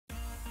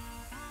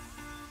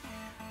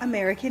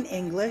American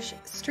English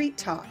street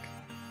talk.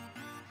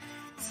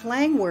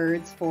 Slang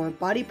words for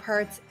body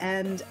parts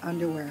and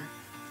underwear.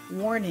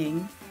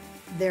 Warning,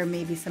 there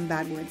may be some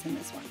bad words in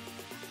this one.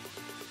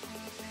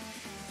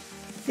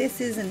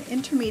 This is an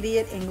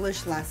intermediate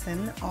English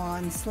lesson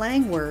on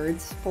slang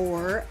words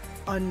for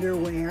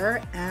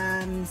underwear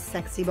and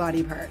sexy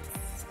body parts.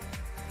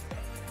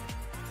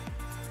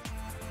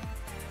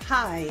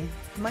 Hi,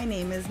 my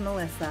name is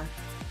Melissa,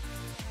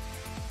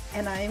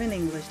 and I am an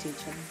English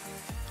teacher.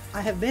 I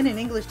have been an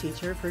English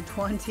teacher for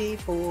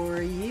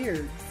 24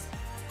 years.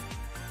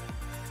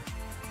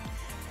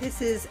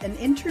 This is an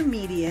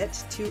intermediate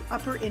to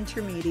upper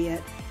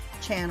intermediate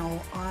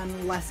channel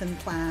on lesson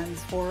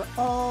plans for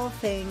all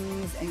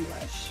things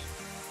English.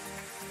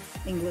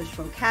 English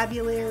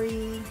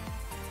vocabulary,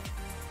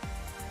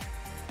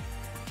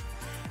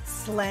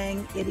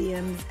 slang,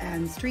 idioms,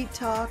 and street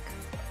talk,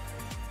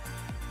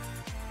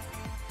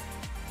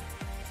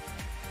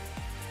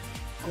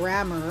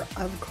 grammar,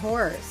 of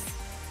course,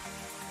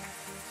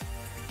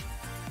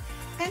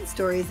 and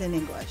stories in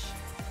English.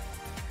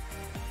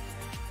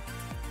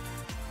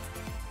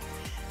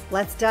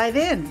 Let's dive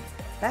in.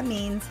 That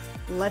means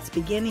let's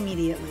begin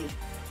immediately.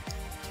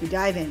 To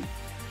dive in.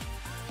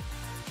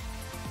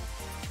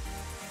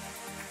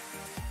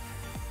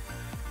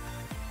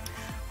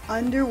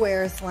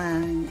 Underwear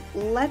slang.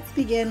 Let's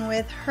begin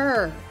with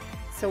her.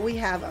 So we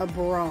have a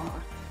bra.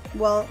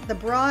 Well, the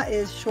bra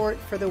is short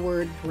for the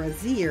word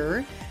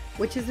brassiere,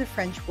 which is a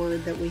French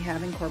word that we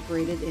have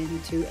incorporated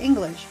into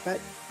English, but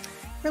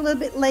we're a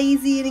little bit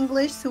lazy in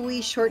English, so we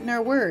shorten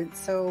our words.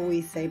 So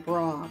we say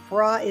bra.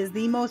 Bra is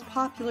the most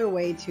popular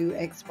way to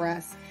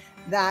express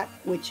that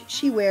which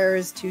she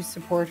wears to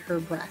support her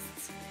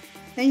breasts.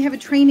 Then you have a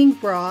training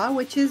bra,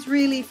 which is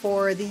really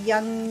for the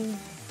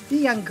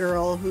young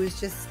girl who's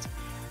just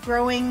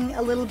growing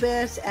a little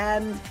bit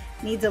and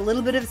needs a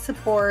little bit of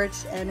support,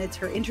 and it's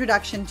her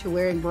introduction to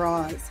wearing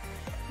bras.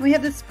 We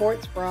have the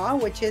sports bra,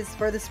 which is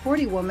for the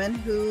sporty woman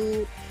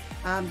who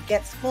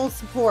gets full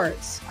support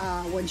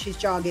when she's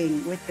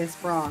jogging with this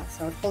bra.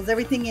 So it pulls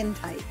everything in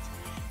tight.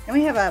 Then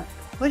we have a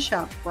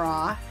push-up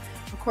bra.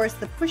 Of course,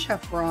 the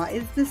push-up bra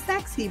is the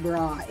sexy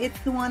bra. It's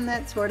the one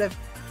that sort of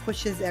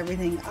pushes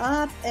everything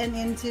up and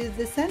into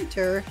the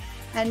center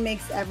and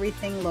makes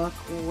everything look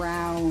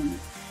round.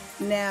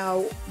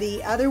 Now,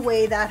 the other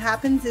way that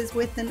happens is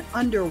with an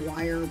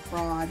underwire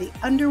bra. The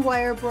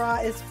underwire bra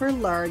is for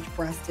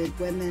large-breasted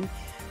women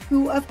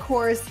who, of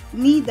course,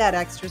 need that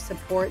extra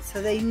support, so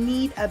they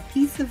need a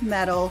piece of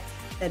metal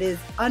that is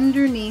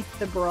underneath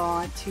the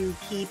bra to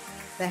keep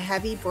the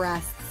heavy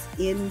breasts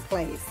in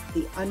place,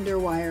 the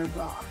underwire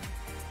bra.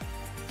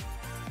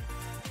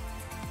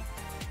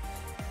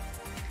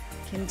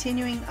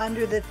 Continuing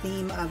under the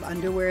theme of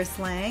underwear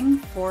slang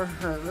for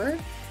her,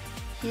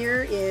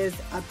 here is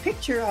a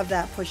picture of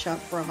that push-up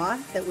bra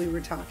that we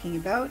were talking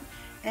about,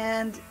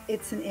 and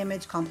it's an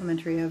image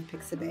complimentary of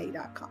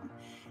pixabay.com.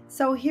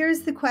 So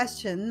here's the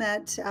question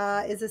that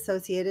is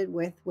associated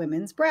with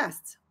women's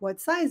breasts. What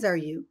size are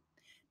you?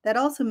 That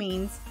also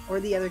means,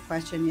 or the other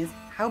question is,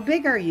 how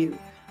big are you?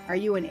 Are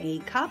you an A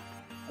cup?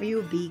 Are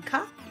you a B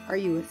cup? Are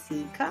you a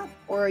C cup?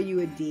 Or are you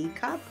a D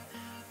cup?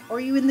 Or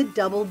are you in the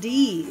double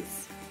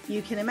Ds?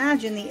 You can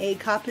imagine the A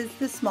cup is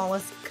the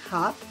smallest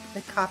cup.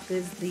 The cup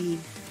is the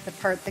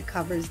part that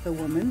covers the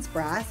woman's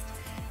breast.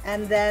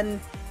 And then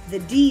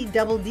the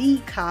double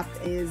D cup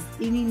is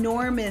an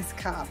enormous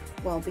cup.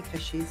 Well,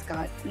 because she's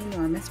got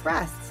enormous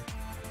breasts.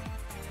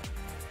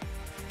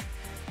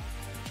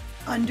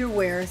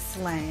 Underwear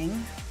slang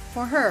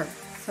for her.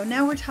 So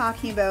now we're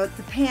talking about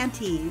the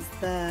panties,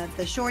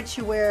 the shorts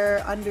you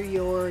wear under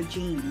your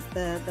jeans,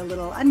 the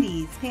little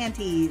undies,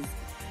 panties.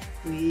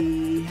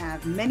 We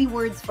have many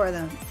words for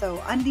them.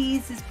 So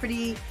undies is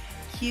pretty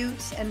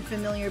cute and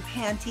familiar.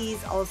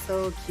 Panties,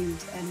 also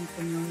cute and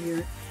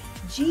familiar.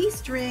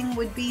 G-string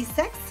would be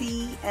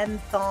sexy, and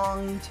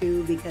thong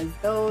too, because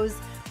those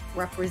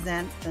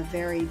represent the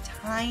very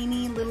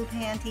tiny little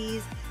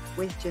panties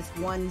with just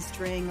one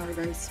string or a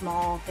very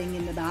small thing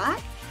in the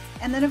back.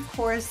 And then, of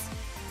course,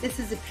 this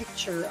is a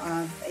picture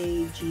of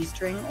a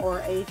G-string or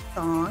a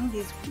thong.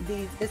 This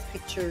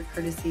picture,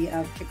 courtesy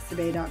of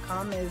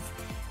pixabay.com, is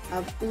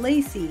of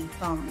lacy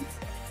thongs.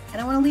 And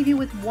I want to leave you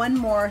with one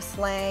more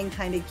slang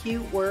kind of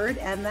cute word,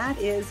 and that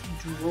is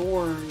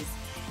drawers.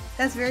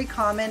 That's very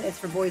common. It's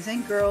for boys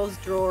and girls,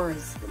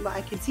 drawers.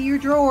 I can see your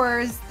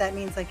drawers. That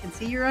means I can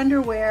see your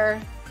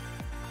underwear.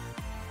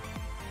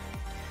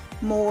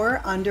 More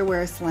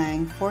underwear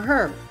slang for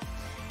her.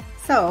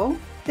 So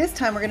this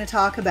time we're going to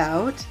talk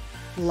about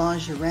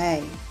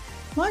lingerie.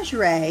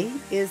 Lingerie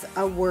is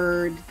a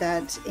word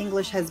that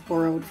English has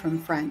borrowed from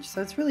French.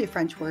 So it's really a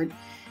French word,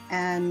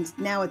 and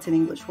now it's an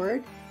English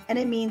word, and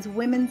it means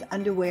women's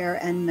underwear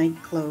and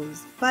night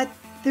clothes. But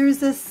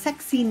there's a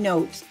sexy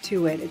note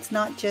to it. It's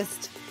not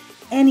just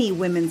any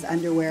women's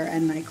underwear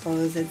and night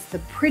clothes. It's the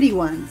pretty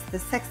ones, the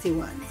sexy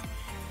ones.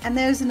 And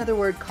there's another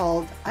word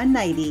called a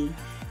nightie.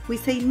 We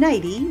say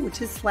nightie,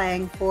 which is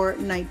slang for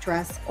night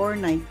dress or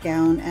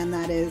nightgown, and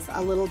that is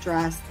a little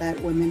dress that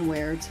women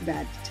wear to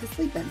bed to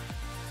sleep in.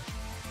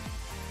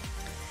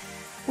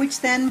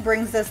 which then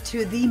brings us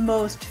to the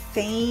most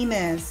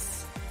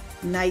famous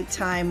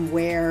nighttime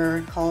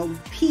wear called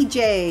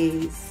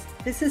PJs.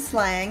 This is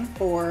slang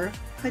for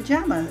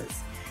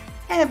pajamas.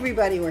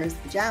 Everybody wears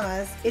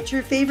pajamas. It's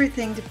your favorite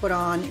thing to put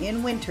on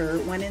in winter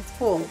when it's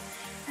cold.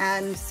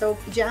 And so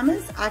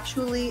pajamas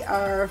actually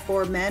are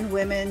for men,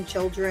 women,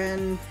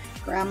 children,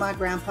 grandma,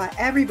 grandpa.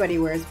 Everybody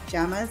wears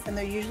pajamas, and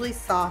they're usually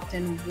soft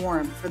and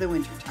warm for the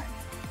winter time.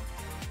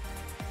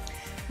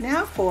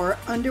 Now for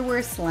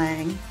underwear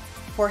slang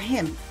for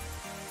him.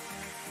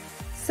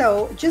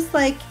 So just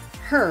like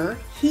her,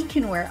 he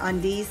can wear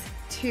undies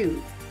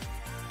too.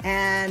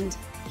 And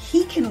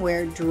he can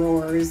wear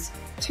drawers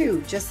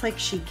too, just like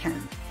she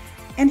can.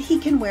 And he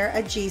can wear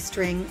a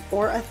G-string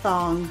or a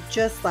thong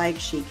just like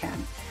she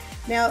can.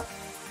 Now,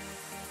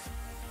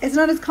 it's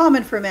not as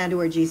common for a man to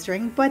wear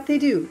G-string, but they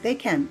do. They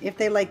can, if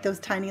they like those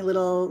tiny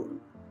little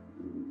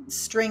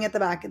string at the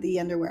back of the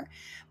underwear.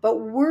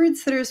 But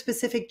words that are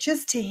specific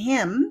just to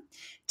him,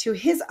 to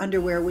his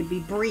underwear, would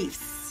be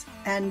briefs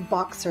and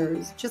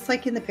boxers. Just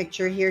like in the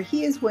picture here,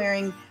 he is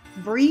wearing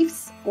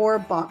briefs or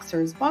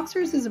boxers.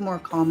 Boxers is a more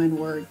common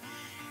word.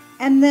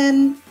 And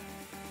then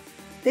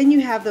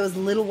you have those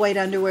little white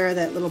underwear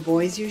that little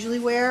boys usually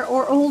wear,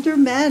 or older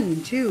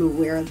men too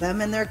wear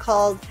them, and they're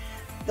called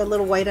the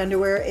little white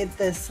underwear.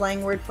 The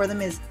slang word for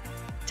them is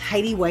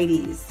tighty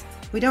whities.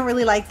 We don't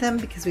really like them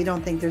because we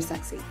don't think they're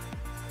sexy.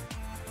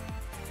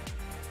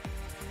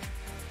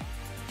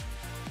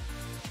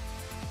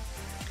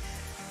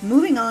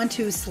 Moving on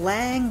to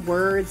slang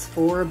words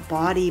for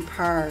body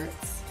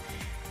parts.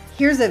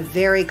 Here's a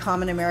very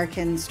common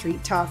American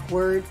street talk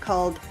word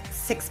called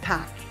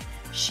six-pack.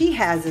 She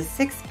has a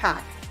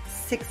six-pack.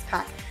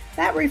 Six-pack.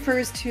 That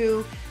refers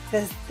to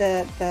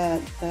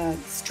the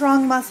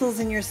strong muscles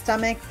in your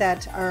stomach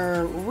that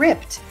are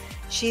ripped.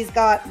 She's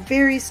got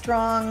very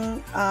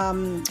strong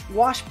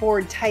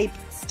washboard type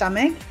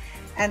stomach,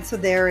 and so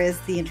there is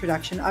the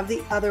introduction of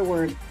the other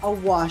word, a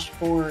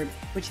washboard,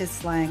 which is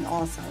slang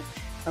also.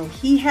 So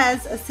he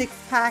has a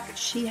six-pack,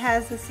 she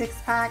has a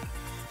six-pack,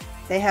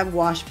 they have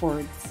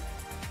washboards.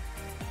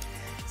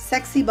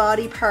 Sexy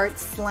body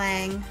parts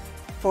slang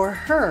for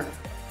her.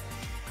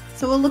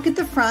 So we'll look at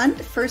the front.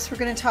 First, we're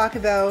going to talk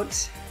about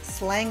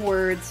slang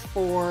words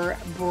for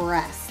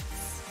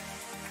breasts.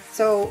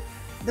 So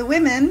the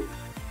women,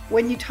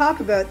 when you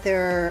talk about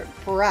their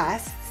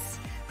breasts,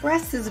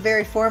 breasts is a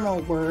very formal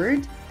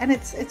word, and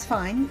it's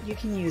fine, you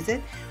can use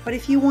it. But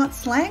if you want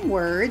slang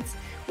words,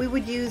 we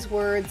would use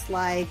words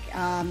like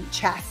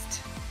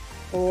chest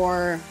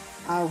or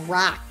a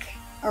rack.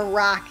 A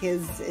rack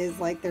is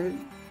like they're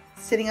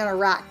sitting on a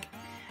rack.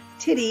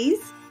 Titties.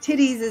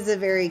 Titties is a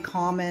very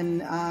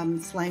common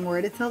slang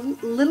word. It's a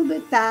little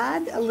bit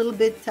bad, a little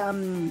bit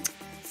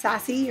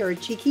sassy or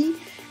cheeky.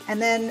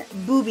 And then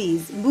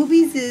boobies.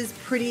 Boobies is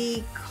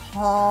pretty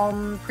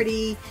calm,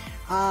 pretty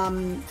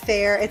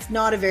fair. It's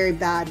not a very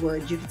bad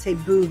word. You could say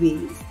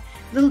boobies.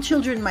 Little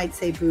children might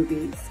say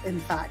boobies, in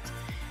fact.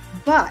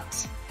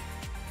 But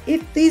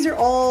if these are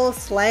all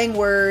slang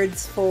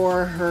words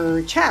for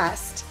her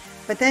chest,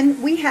 but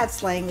then we have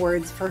slang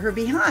words for her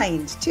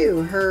behind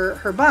too.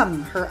 Her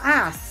bum, her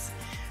ass,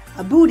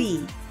 a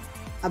booty,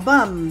 a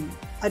bum,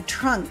 a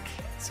trunk.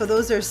 So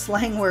those are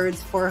slang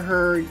words for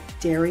her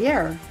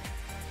derriere.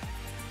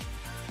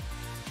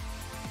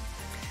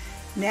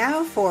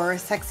 Now for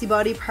sexy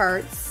body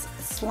parts,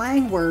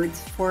 slang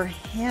words for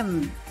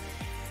him.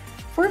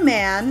 For a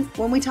man,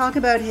 when we talk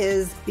about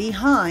his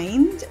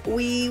behind,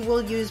 we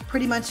will use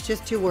pretty much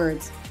just two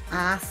words,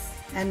 ass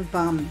and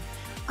bum.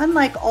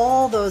 Unlike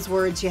all those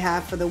words you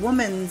have for the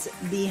woman's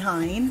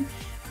behind,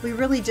 we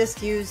really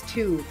just use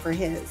two for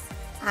his,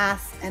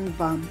 ass and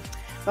bum.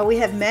 But we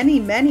have many,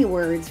 many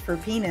words for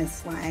penis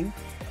slang.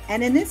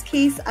 And in this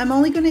case, I'm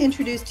only going to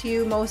introduce to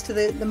you most of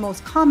the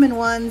most common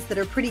ones that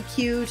are pretty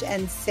cute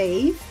and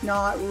safe,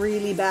 not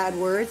really bad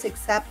words,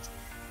 except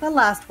the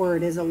last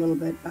word is a little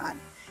bit bad.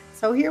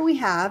 So here we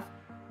have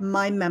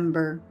my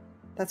member.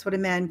 That's what a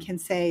man can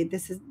say.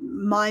 This is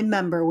my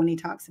member when he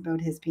talks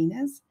about his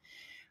penis.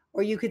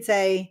 Or you could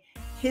say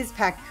his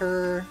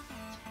pecker,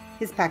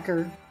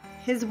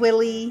 his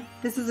willy.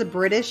 This is a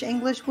British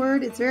English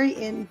word. It's very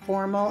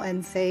informal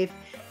and safe.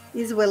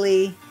 His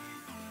willy.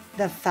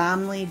 The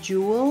family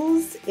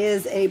jewels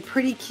is a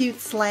pretty cute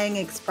slang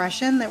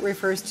expression that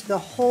refers to the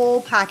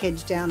whole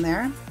package down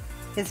there.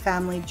 His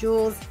family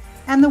jewels.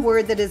 And the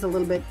word that is a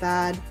little bit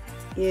bad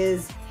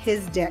is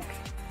his dick.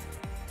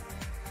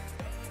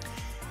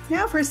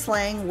 Now for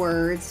slang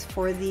words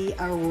for the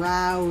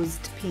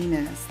aroused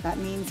penis. That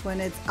means when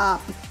it's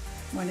up,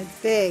 when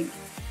it's big.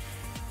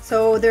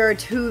 So there are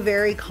two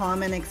very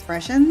common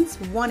expressions.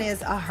 One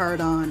is a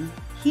hard-on.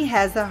 He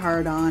has a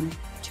hard-on.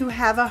 To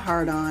have a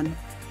hard-on.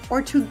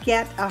 Or to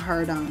get a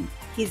hard-on.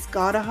 He's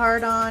got a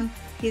hard-on.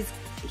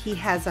 He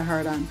has a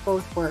hard-on.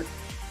 Both work.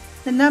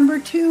 The number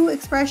two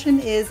expression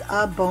is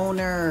a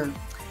boner.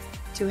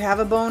 To have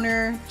a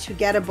boner, to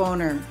get a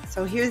boner.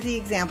 So here's the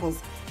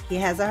examples. He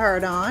has a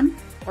hard-on,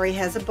 or he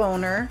has a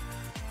boner,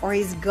 or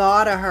he's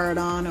got a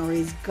hard-on, or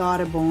he's got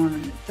a boner.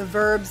 The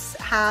verbs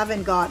have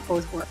and got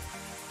both work.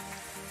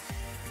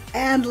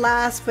 And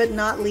last but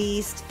not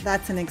least,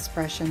 that's an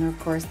expression, of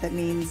course, that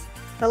means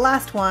the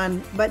last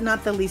one, but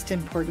not the least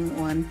important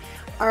one,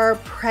 are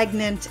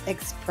pregnant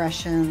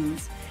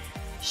expressions.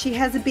 She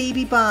has a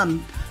baby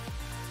bump.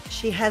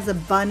 She has a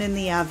bun in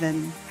the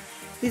oven.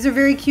 These are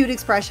very cute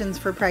expressions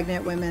for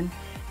pregnant women.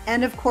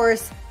 And of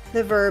course,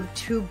 the verb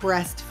to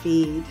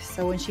breastfeed.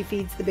 So when she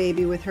feeds the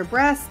baby with her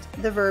breast,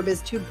 the verb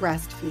is to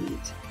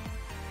breastfeed.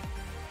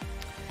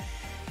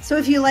 So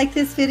if you like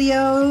this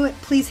video,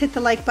 please hit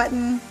the like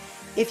button.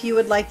 If you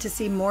would like to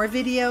see more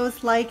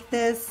videos like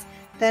this,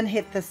 then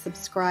hit the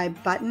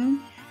subscribe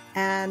button.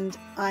 And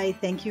I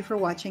thank you for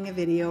watching a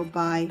video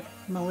by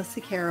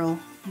Melissa Carroll,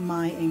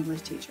 my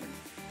English teacher.